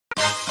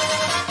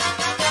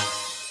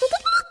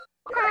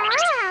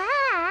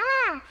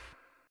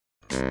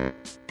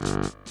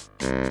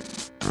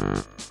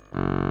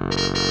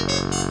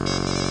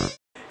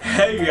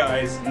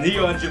guys,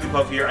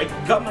 NeonJP here. I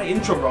got my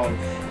intro wrong.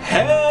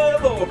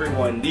 Hello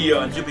everyone,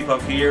 NeonJP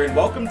here, and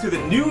welcome to the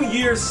New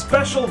Year's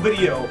special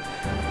video.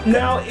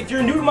 Now, if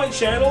you're new to my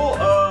channel,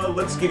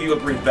 let's give you a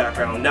brief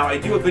background. Now, I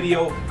do a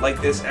video like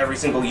this every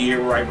single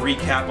year where I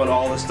recap on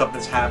all the stuff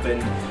that's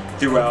happened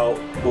throughout,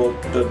 well,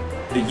 the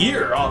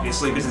year,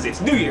 obviously, because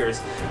it's New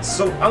Year's.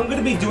 So I'm going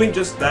to be doing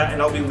just that,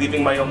 and I'll be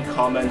leaving my own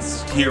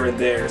comments here and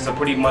there. So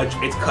pretty much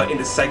it's cut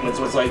into segments,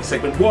 so it's like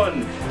segment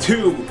 1,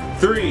 2,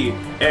 3,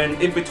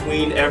 and in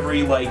between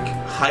every, like,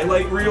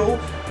 highlight reel,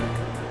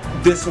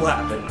 this will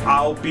happen.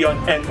 I'll be on,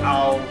 and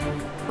I'll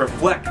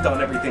reflect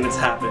on everything that's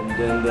happened,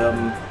 and,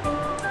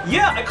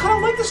 yeah, I kind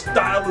of like this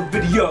style of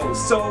videos,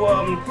 so,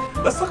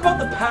 let's talk about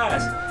the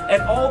past,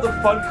 and all the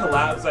fun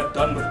collabs I've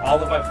done with all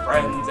of my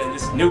friends, and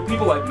just new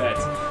people I've met.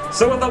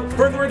 So without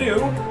further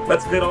ado,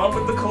 let's get on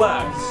with the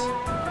collabs.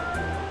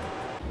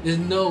 There's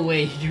no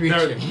way you reach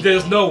it.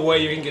 There's no way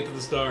you can get to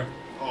the star.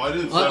 Oh, I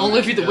didn't. Only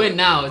if you win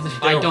now. If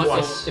I don't,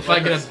 if I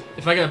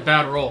get a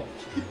bad roll.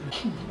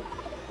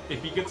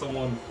 If he gets a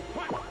 1.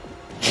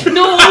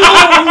 No!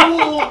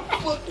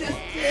 Fuck this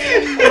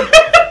game!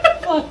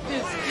 Fuck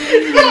this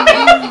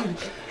game!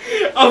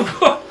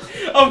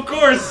 Of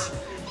course!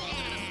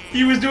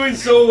 He was doing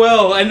so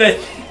well, and then...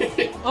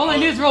 All I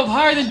need is roll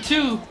higher than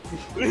 2!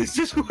 It's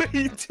just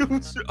way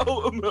too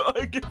ultimate,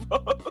 I give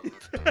up.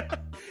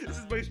 This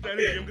is my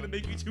strategy, I'm gonna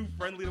make you too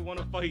friendly to want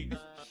to fight.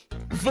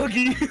 Fuck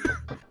you!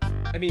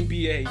 I mean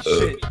BA,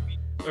 shit.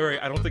 Alright,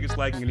 I don't think it's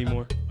lagging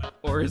anymore.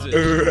 Or is it?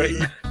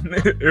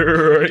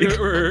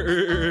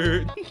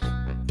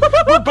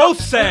 We're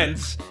both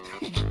Sans!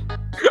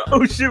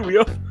 Oh shit, we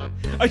are.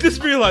 I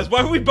just realized,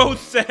 why are we both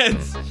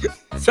Sans?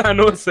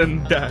 Sanos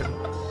and Dan.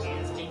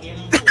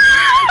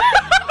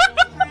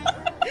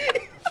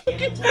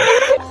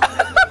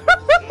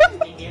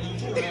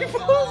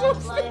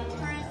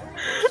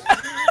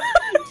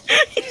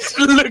 He's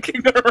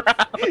looking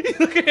around. He's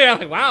looking around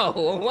like, wow,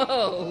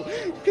 whoa.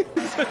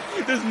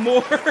 There's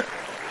more.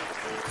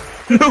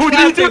 No, we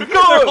need to record.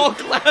 They're all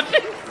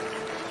clapping.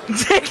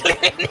 Exactly,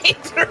 I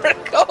need to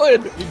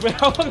record.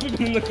 How long have we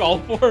been in the call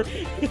for?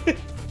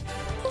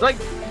 Like,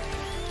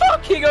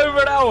 fucking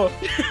over an hour.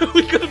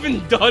 We could have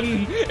been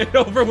done and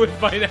over with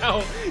by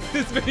now.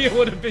 This video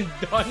would have been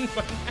done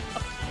by now.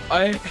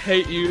 I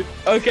hate you.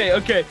 Okay.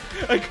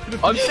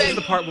 I'm saying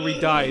the part where we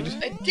died.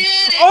 I did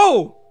it!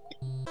 Oh!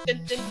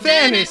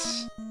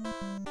 Vanis!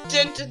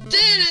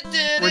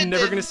 We're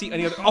never gonna see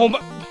any other. Oh my.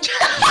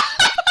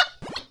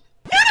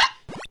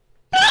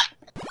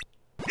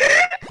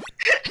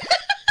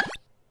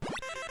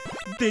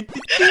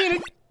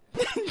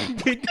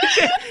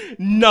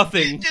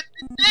 Nothing.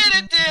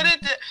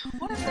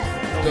 What is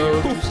that?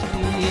 Go to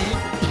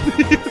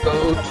sleep.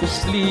 Go to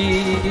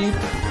sleep.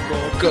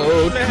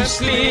 Go to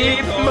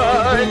sleep,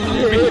 my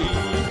lady.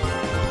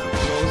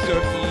 Close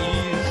your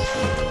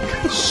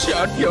ears.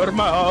 Shut your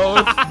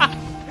mouth.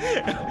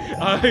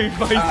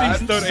 My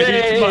sister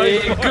Say ate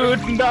my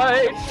good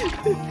night.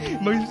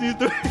 My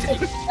sister.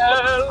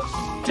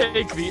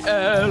 Take the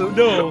L.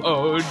 No.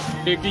 Oh,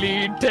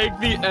 Jiggly, take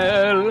the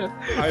L.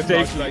 I'm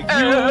Take not like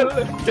L.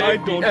 you. Take I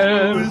don't the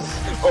L. lose.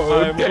 Oh,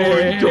 I'm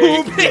going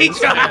to beat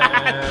you.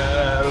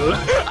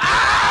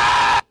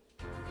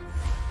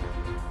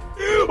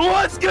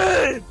 What's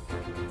good?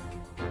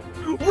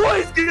 What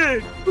is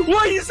good?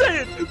 What are you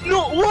saying?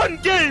 Not one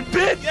game,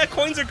 bitch! Yeah,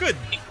 coins are good.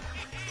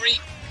 Free.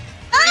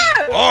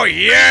 Oh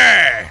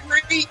yeah!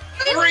 Free.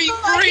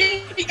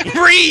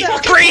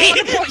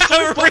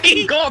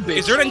 Garbage.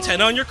 Is there an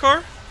antenna on your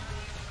car?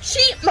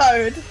 Cheat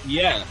mode.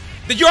 Yeah.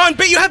 You're on.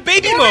 You have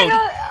baby mode. You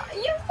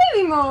have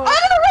baby mode.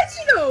 I'm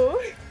original.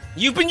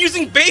 You've been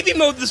using baby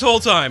mode this whole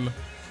time.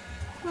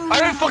 I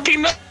don't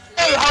fucking know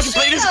how to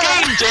play this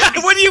game, Jake.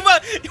 What are you?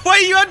 Why are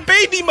you on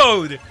baby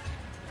mode?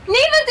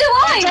 Neither do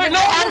I. I don't know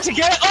how to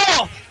get it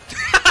off.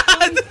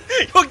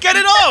 Well, get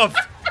it off.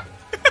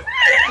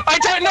 I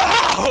don't know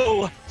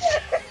how.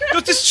 No,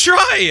 just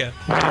try.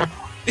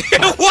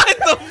 What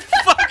the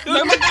fuck?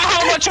 No matter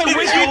how much I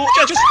wiggle,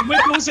 it just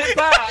wiggles it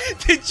back.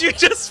 Did you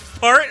just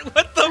fart?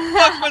 What the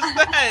fuck was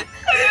that?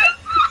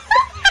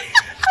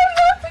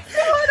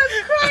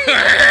 I'm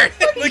crying.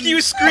 Like he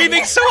was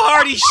screaming so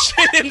hard he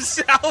shit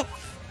himself.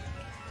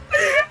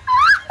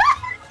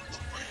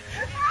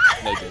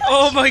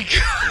 Oh my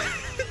god.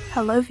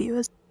 Hello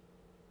viewers.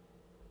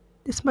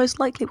 This most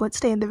likely won't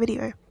stay in the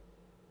video.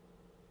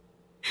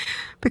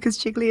 Because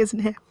Jiggly isn't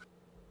here.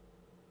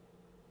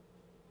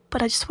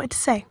 But I just wanted to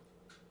say.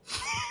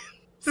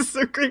 This is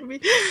so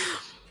creepy.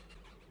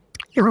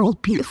 You're all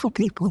beautiful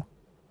people.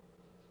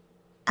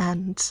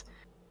 And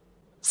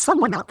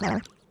someone out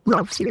there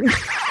loves you.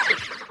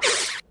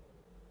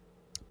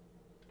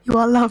 You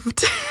are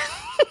loved.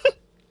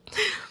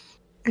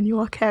 And you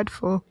are cared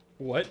for.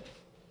 What?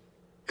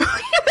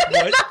 What?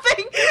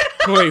 Nothing.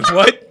 Wait,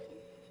 what?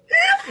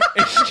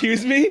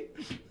 Excuse me?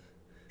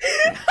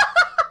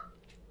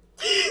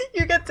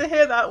 You get to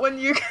hear that when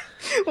you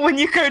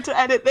go to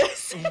edit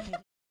this.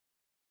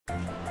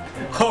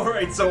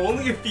 Alright, so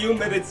only a few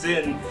minutes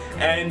in,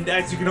 and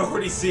as you can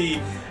already see,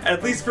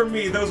 at least for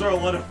me, those are a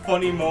lot of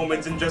funny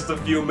moments in just a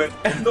few minutes.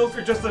 And those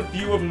are just a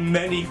few of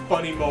many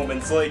funny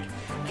moments. Like,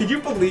 can you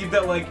believe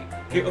that, like,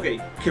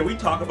 okay, can we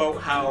talk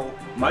about how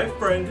my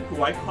friend,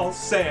 who I call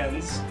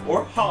Sans,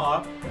 or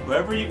Ha,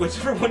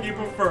 whichever one you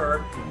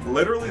prefer,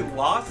 literally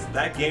lost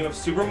that game of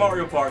Super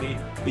Mario Party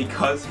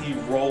because he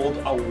rolled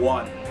a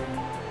 1.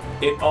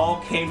 It all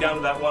came down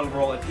to that one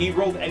roll. If he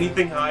rolled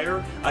anything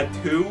higher, a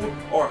 2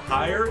 or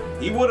higher,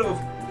 he would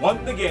have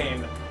won the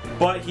game,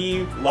 but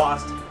he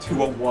lost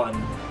to a 1.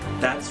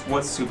 That's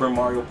what Super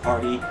Mario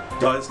Party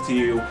does to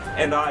you,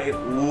 and I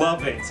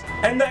love it.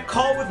 And that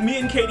call with me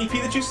and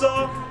KDP that you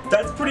saw,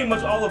 that's pretty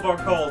much all of our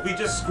calls. We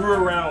just screw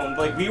around.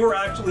 Like, we were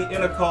actually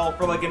in a call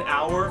for like an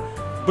hour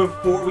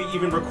before we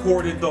even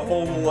recorded the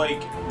whole,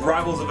 like,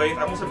 Rivals of Aether,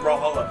 I almost said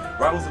Brawlhalla,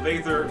 Rivals of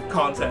Aether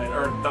content,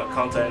 or not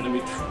content, I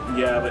mean,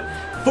 yeah,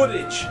 but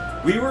footage.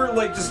 We were,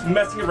 like, just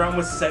messing around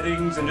with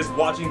settings and just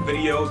watching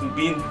videos and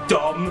being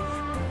dumb.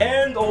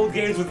 And old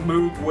games with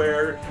Moog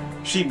where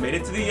she made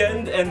it to the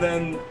end and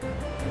then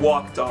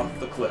walked off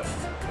the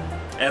cliff.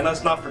 And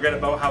let's not forget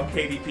about how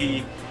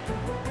KDP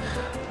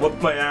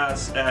whooped my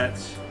ass at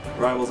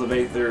Rivals of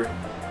Aether.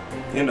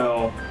 You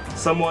know,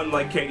 someone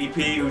like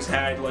KDP who's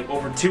had like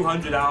over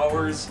 200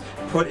 hours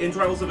put into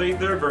Rivals of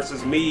Aether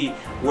versus me,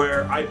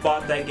 where I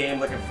bought that game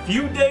like a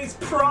few days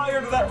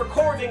prior to that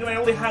recording and I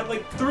only had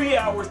like 3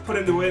 hours put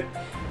into it,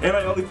 and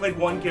I only played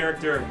one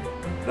character,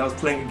 and I was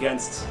playing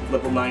against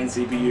level 9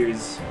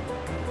 CPUs.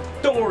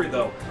 Don't worry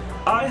though,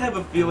 I have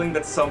a feeling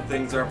that some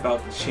things are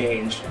about to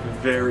change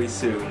very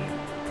soon.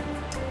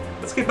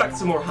 Let's get back to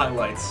some more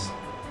highlights.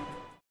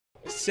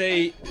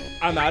 Say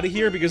I'm out of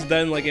here because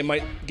then like it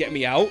might get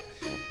me out.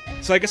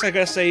 So I guess I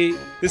gotta say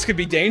this could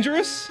be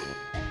dangerous.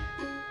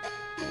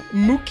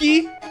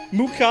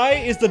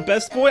 Mukai is the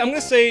best boy. I'm gonna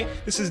say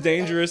this is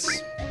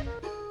dangerous.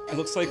 It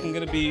looks like I'm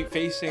gonna be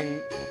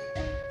facing.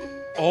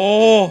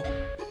 Oh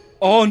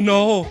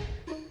no!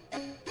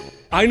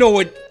 I know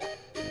what.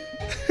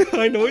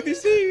 I know what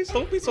this is.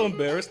 Don't be so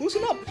embarrassed.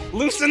 Loosen up.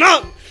 Loosen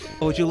up.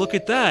 Oh, would you look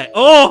at that?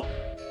 Oh!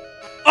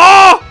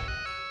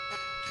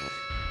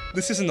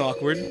 This isn't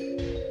awkward.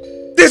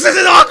 This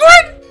isn't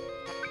awkward!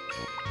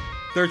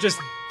 They're just...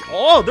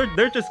 Oh,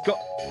 they're just go...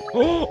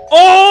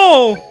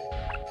 Oh!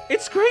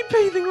 It's great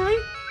bathing,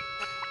 right?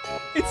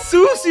 It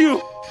soothes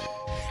you!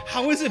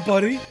 How is it,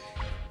 buddy?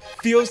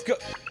 Feels good...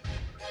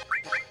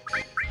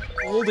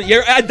 Hold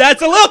it.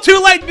 That's a little too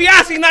late to be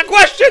asking that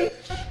question!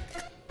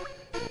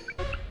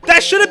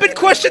 That should have been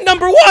question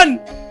number 1!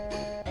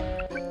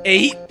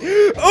 8.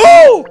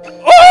 Oh!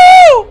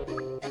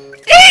 Oh!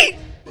 8!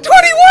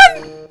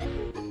 21!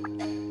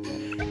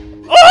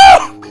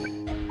 Oh!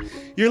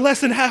 You're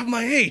less than half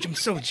my age. I'm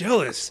so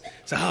jealous.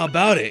 So how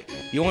about it?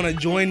 You want to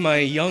join my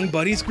young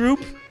buddies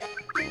group?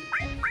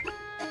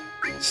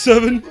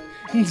 7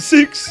 and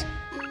 6.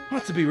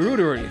 Not to be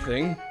rude or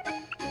anything,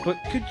 but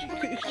could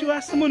you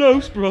ask someone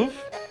else, bruv?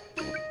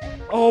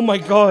 Oh my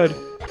god.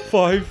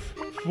 5,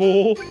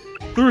 4,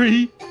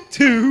 3,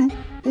 2,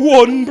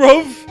 1,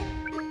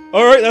 bruv.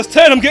 Alright, that's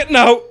 10. I'm getting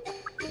out.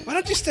 Why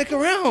don't you stick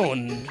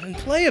around and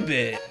play a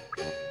bit?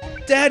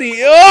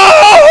 Daddy.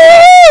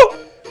 Oh!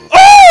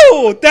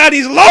 Oh!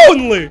 Daddy's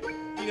lonely!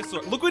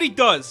 Look what he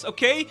does,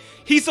 okay?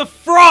 He's a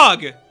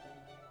frog!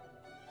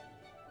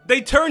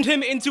 They turned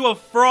him into a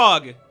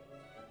frog.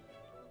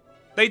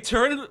 They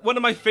turned one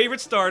of my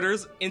favorite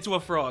starters into a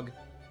frog.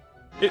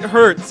 It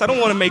hurts. I don't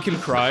want to make him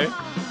cry.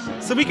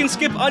 So we can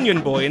skip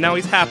Onion Boy, and now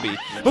he's happy.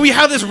 But we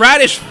have this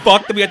radish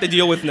fuck that we have to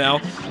deal with now.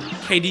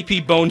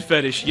 KDP Bone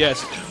Fetish,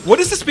 yes. What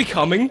is this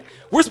becoming?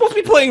 We're supposed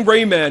to be playing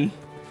Rayman.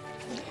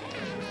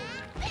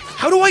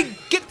 How do I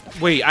get...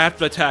 Wait, I have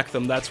to attack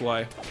them, that's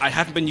why. I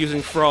haven't been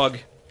using Frog.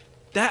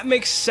 That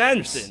makes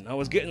sense. I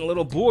was getting a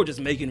little bored just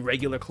making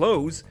regular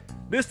clothes.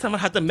 This time I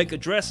had to make a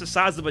dress the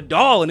size of a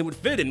doll and it would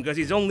fit him because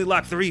he's only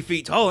like 3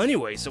 feet tall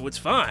anyway, so it's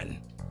fine.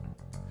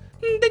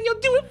 Then you'll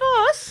do it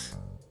for us?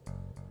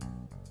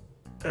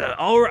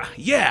 Alright.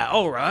 Yeah,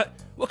 alright.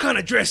 What kind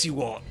of dress you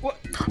want? What?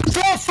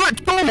 4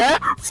 foot tall, yeah?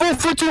 4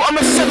 foot tall, I'm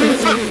a 7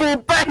 foot 4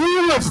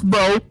 behemoth,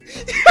 bro.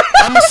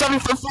 I'm a 7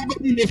 foot 4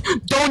 behemoth.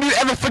 Don't you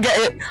ever forget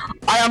it.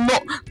 I am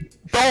not.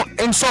 Don't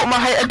insult my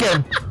height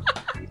again.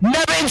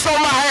 Never insult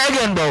my height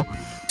again, bro.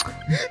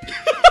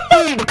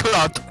 Boom the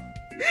clot.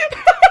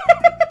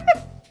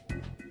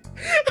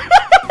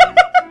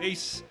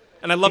 Ace.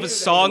 And I love his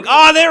song.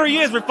 Ah, there he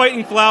is. We're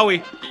fighting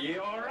Flowey.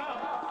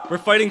 We're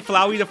fighting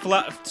Flowey the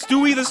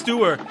Stewie the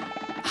Stewer.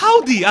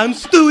 Howdy, I'm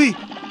Stewie.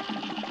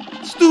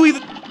 Stewie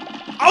the...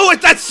 Oh,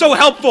 that's so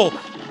helpful.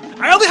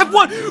 I only have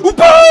one.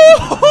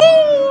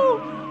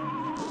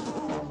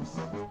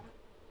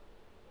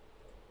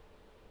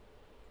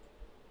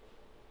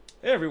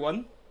 Hey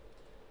everyone.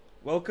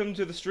 Welcome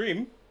to the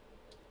stream.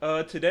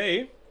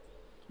 Today,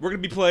 we're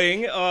gonna be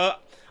playing a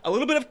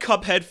little bit of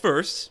Cuphead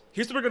first.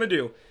 Here's what we're gonna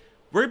do.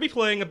 We're gonna be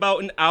playing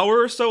about an hour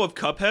or so of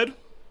Cuphead.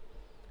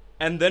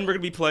 and then we're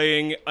gonna be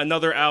playing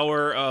another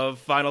hour of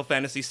Final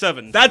Fantasy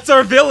VII. That's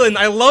our villain!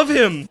 I love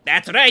him!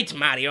 That's right,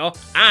 Mario.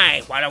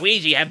 I,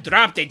 Waluigi, have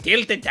dropped the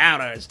Tilted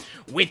Towers.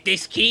 With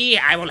this key,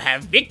 I will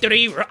have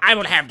victory. I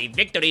will have the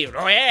victory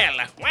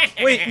royale.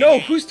 Wait, no,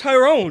 who's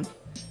Tyrone?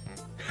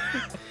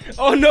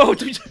 Oh no,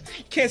 you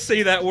can't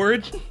say that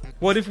word.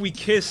 What if we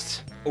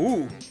kissed?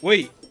 Ooh,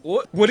 wait,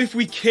 what if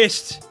we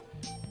kissed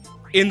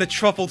in the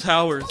Truffle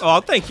Towers?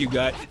 Oh, thank you,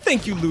 guys.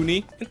 Thank you,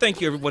 Looney. And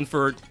thank you, everyone,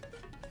 for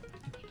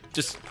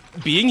just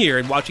being here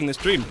and watching this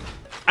stream.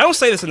 I don't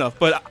say this enough,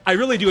 but I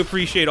really do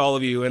appreciate all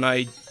of you, and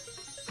I'm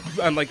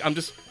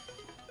just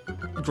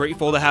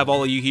grateful to have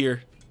all of you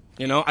here.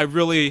 You know, I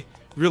really,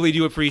 really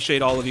do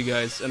appreciate all of you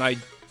guys, and I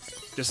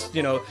just,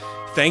 you know,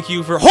 thank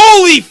you for—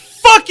 Holy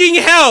fucking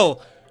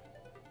hell!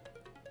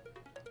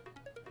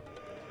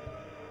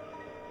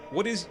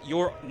 What is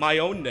my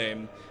own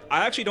name?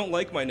 I actually don't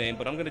like my name,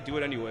 but I'm gonna do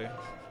it anyway.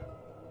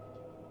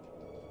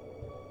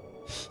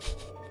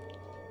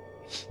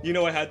 You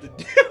know I had to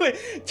do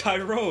it.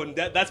 Tyrone,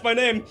 that's my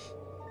name.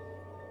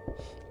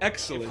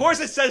 Excellent. Of course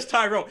it says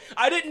Tyrone.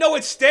 I didn't know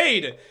it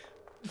stayed.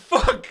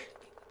 Fuck.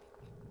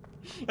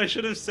 I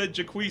should have said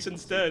Jaquise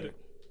instead.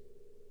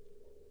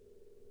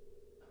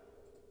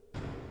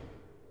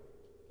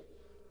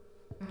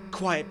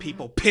 Quiet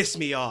people piss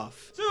me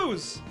off.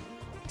 Zeus!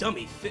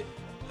 Dummy thick.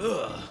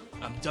 Ugh,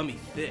 I'm dummy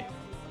thick.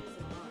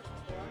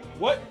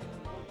 What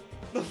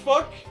the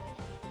fuck?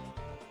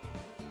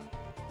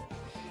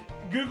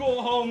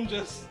 Google Home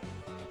just...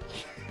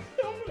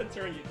 I'm gonna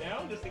turn you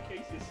down just in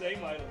case you say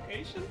my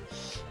location.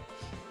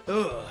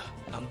 Ugh,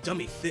 I'm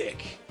dummy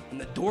thick,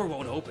 and the door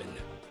won't open.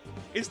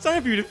 It's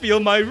time for you to feel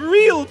my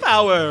real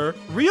power!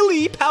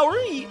 Really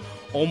powery!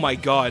 Oh my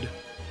god.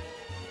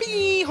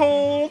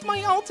 Behold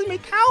my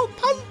ultimate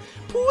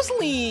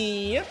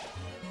puzzly!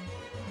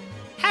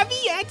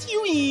 Heavy at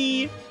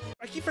you!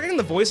 I keep forgetting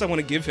the voice I want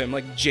to give him,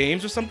 like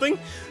James or something.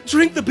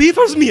 Drink the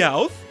beaver's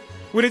meowth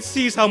when it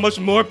sees how much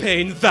more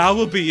pain thou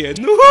will be in.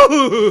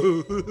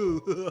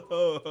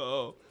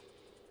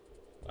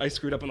 I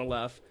screwed up on the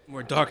laugh.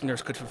 Where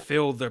darkness could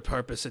fulfill their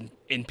purpose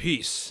in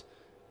peace.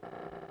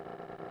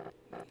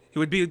 It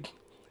would be,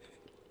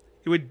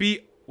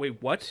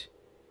 wait, what?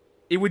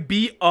 It would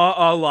be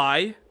a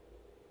lie?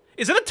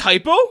 Is that a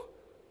typo?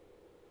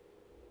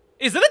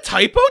 Is that a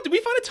typo? Did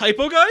we find a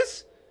typo,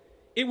 guys?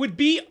 It would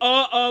be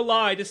a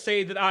lie to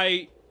say that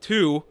I,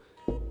 too.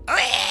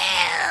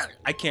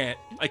 I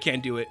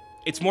can't do it.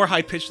 It's more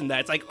high-pitched than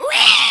that. It's like,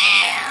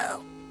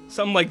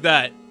 something like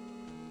that.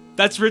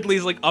 That's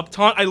Ridley's, like, up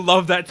taunt. I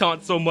love that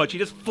taunt so much. He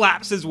just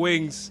flaps his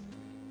wings.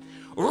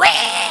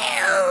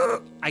 I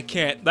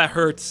can't. That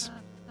hurts.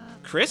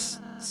 Chris?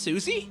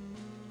 Susie?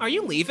 Are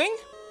you leaving?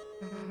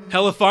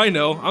 Hell if I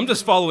know. I'm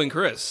just following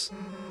Chris.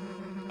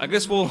 I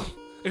guess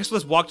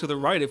let's walk to the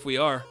right if we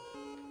are.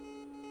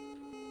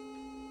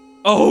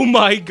 Oh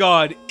my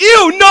god.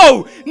 Ew,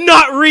 no!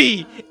 Not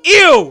Ree!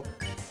 Ew!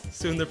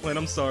 Soon they're playing,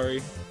 I'm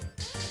sorry.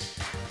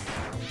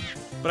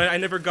 But I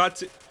never got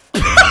to—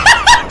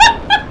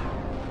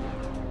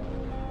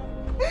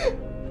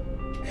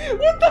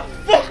 What the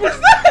fuck was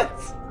that?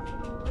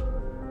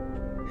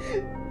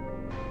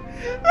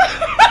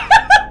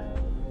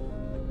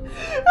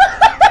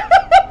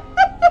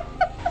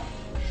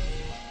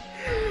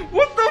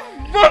 What the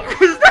fuck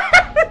was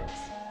that?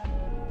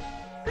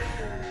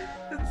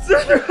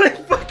 Sunderland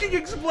fucking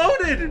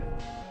exploded!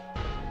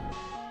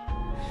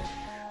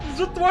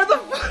 Why the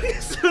fuck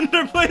is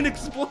Sunderland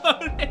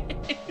exploding?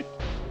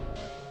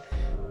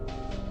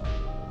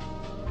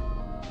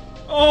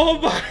 Oh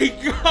my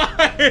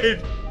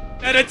god!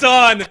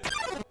 Mettaton!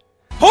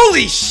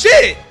 Holy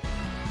shit!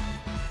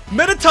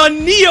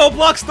 Mettaton Neo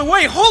blocks the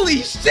way! Holy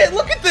shit,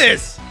 look at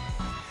this!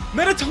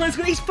 Mettaton's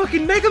gonna ace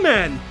fucking Mega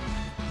Man!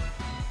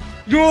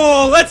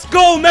 Yo, let's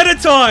go,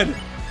 Mettaton!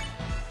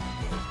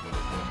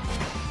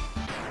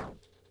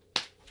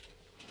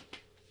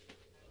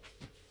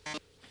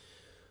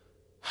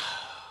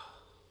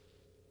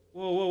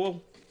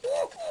 Whoa.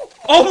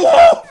 Oh,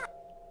 whoa!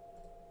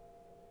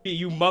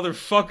 You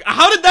motherfucker.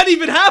 How did that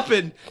even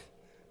happen?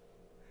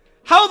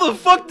 How the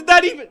fuck did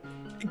that even—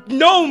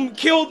 Gnome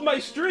killed my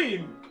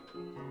stream!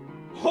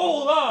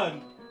 Hold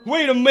on!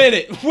 Wait a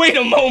minute! Wait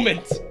a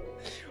moment!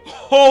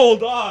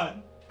 Hold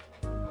on!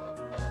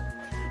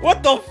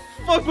 What the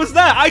fuck was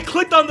that? I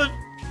clicked on the—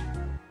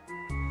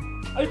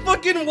 I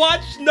fucking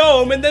watched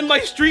Gnome and then my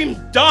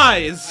stream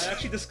dies! I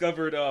actually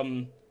discovered,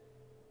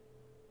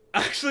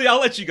 Actually, I'll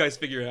let you guys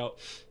figure it out.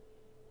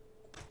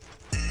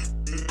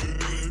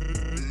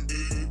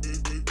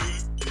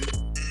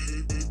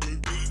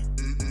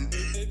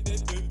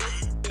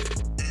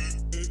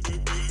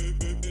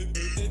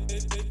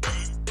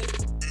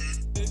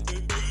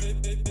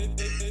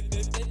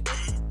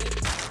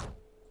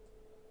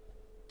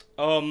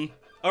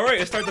 Alright,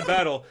 let's start the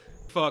battle.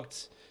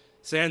 Fucked.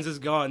 Sans is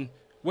gone.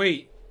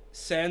 Wait,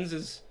 Sans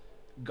is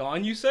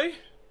gone, you say?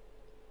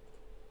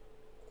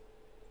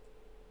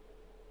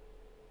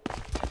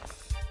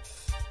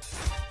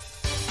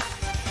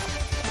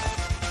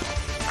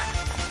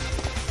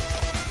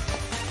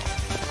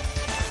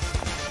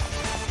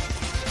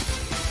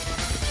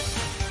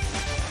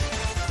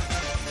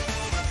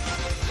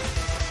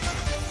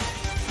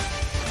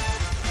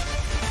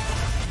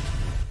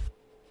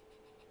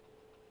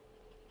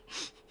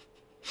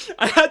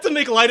 I had to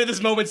make light of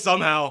this moment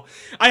somehow.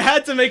 I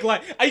had to make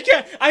light. I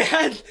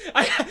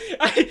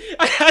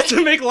had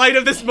to make light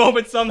of this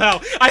moment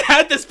somehow. I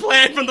had this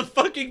plan from the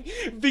fucking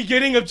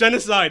beginning of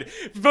Genocide.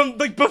 From,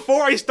 like,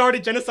 before I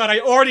started Genocide, I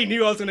already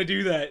knew I was gonna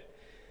do that.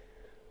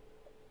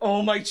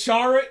 Oh my,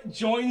 Chara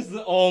joins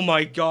the, oh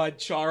my god,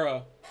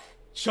 Chara.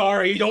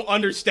 Chara, you don't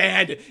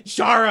understand.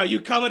 Chara, you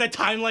come at a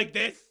time like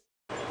this.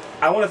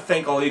 I want to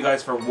thank all you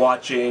guys for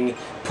watching,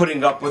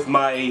 putting up with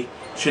my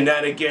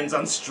shenanigans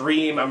on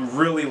stream. I'm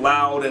really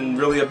loud and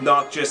really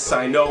obnoxious.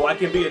 I know I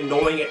can be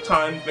annoying at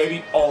times,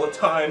 maybe all the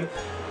time,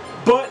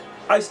 but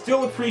I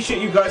still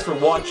appreciate you guys for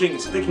watching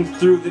and sticking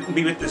through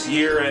me with this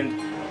year, and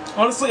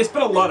honestly, it's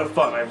been a lot of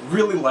fun. I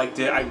really liked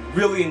it. I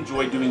really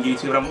enjoyed doing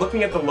YouTube. I'm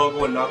looking at the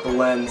logo and not the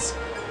lens,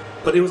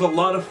 but it was a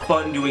lot of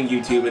fun doing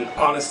YouTube, and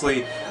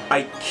honestly,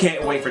 I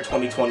can't wait for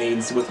 2020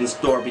 and see what's in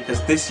store,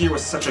 because this year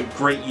was such a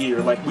great year.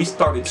 Like, we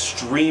started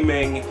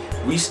streaming,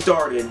 we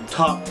started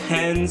top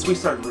 10s, we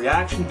started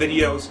reaction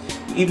videos,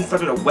 we even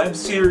started a web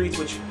series,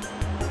 which,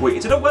 wait,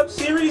 is it a web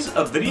series?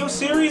 A video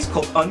series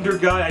called Under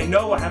Guy? I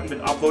know I haven't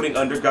been uploading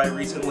Under Guy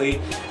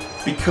recently,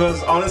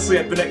 because honestly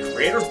I've been at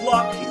creator's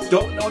block. I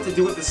don't know what to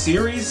do with the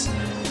series,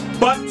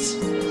 but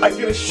I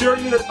can assure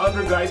you that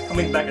Under Guy is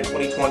coming back in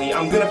 2020.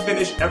 I'm gonna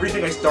finish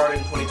everything I started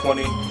in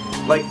 2020.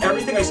 Like,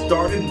 everything I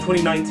started in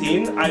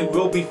 2019, I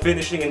will be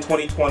finishing in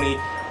 2020.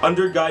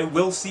 Under Guy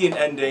will see an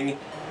ending.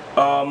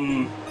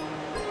 Final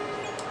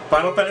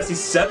Fantasy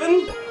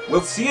VII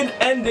will see an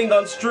ending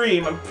on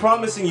stream. I'm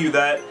promising you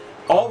that.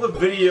 All the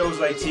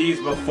videos I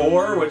teased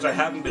before, which I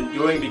haven't been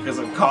doing because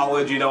of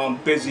college, you know, I'm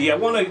busy. I'm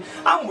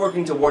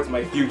working towards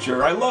my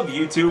future. I love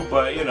YouTube,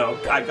 but, you know,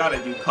 I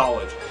gotta do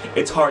college.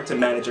 It's hard to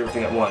manage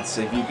everything at once,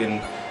 if you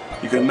can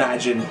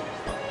imagine.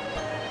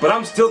 But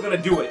I'm still gonna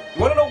do it.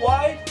 You wanna know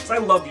why? Because I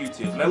love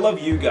YouTube, and I love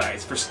you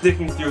guys for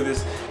sticking through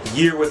this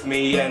year with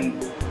me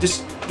and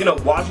just, you know,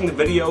 watching the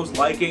videos,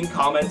 liking,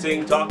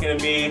 commenting, talking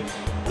to me.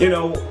 You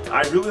know,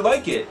 I really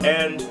like it,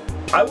 and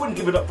I wouldn't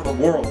give it up for the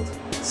world.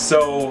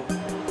 So,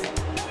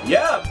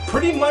 yeah,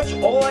 pretty much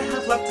all I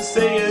have left to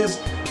say is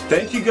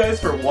thank you guys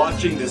for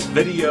watching this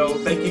video.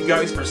 Thank you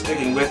guys for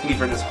sticking with me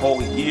for this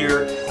whole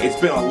year. It's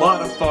been a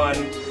lot of fun,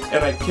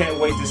 and I can't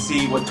wait to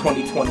see what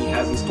 2020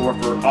 has in store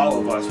for all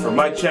of us, for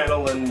my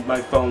channel and my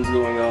phone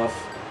going off.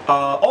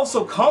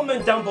 Also,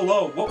 comment down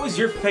below, what was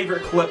your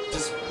favorite clip,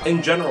 just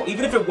in general,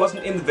 even if it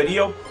wasn't in the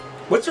video.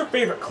 What's your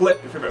favorite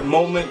clip, your favorite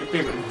moment, your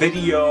favorite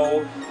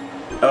video?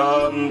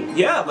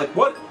 Yeah, like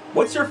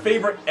what's your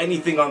favorite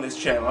anything on this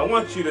channel? I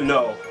want you to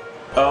know.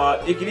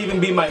 It could even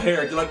be my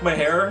hair. Do you like my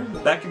hair?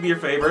 That could be your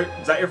favorite.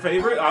 Is that your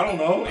favorite? I don't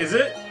know. Is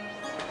it?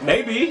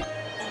 Maybe.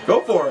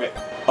 Go for it.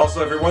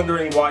 Also, if you're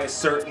wondering why a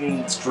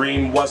certain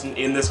stream wasn't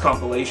in this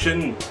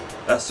compilation,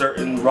 a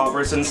certain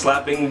Robertson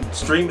slapping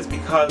stream, is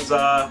because,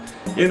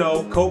 you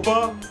know,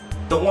 Copa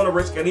don't want to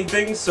risk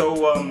anything,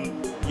 so,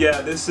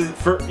 yeah, this is,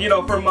 for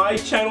my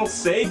channel's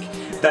sake,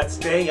 that's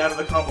staying out of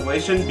the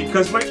compilation,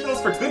 because my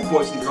channel's for good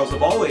boys and girls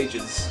of all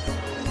ages.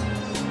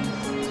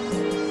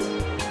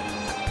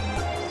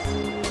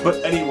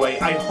 But anyway,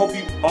 I hope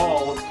you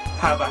all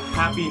have a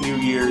happy New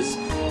Year's,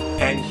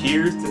 and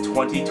here's to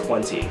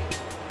 2020.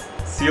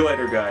 See you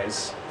later,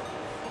 guys.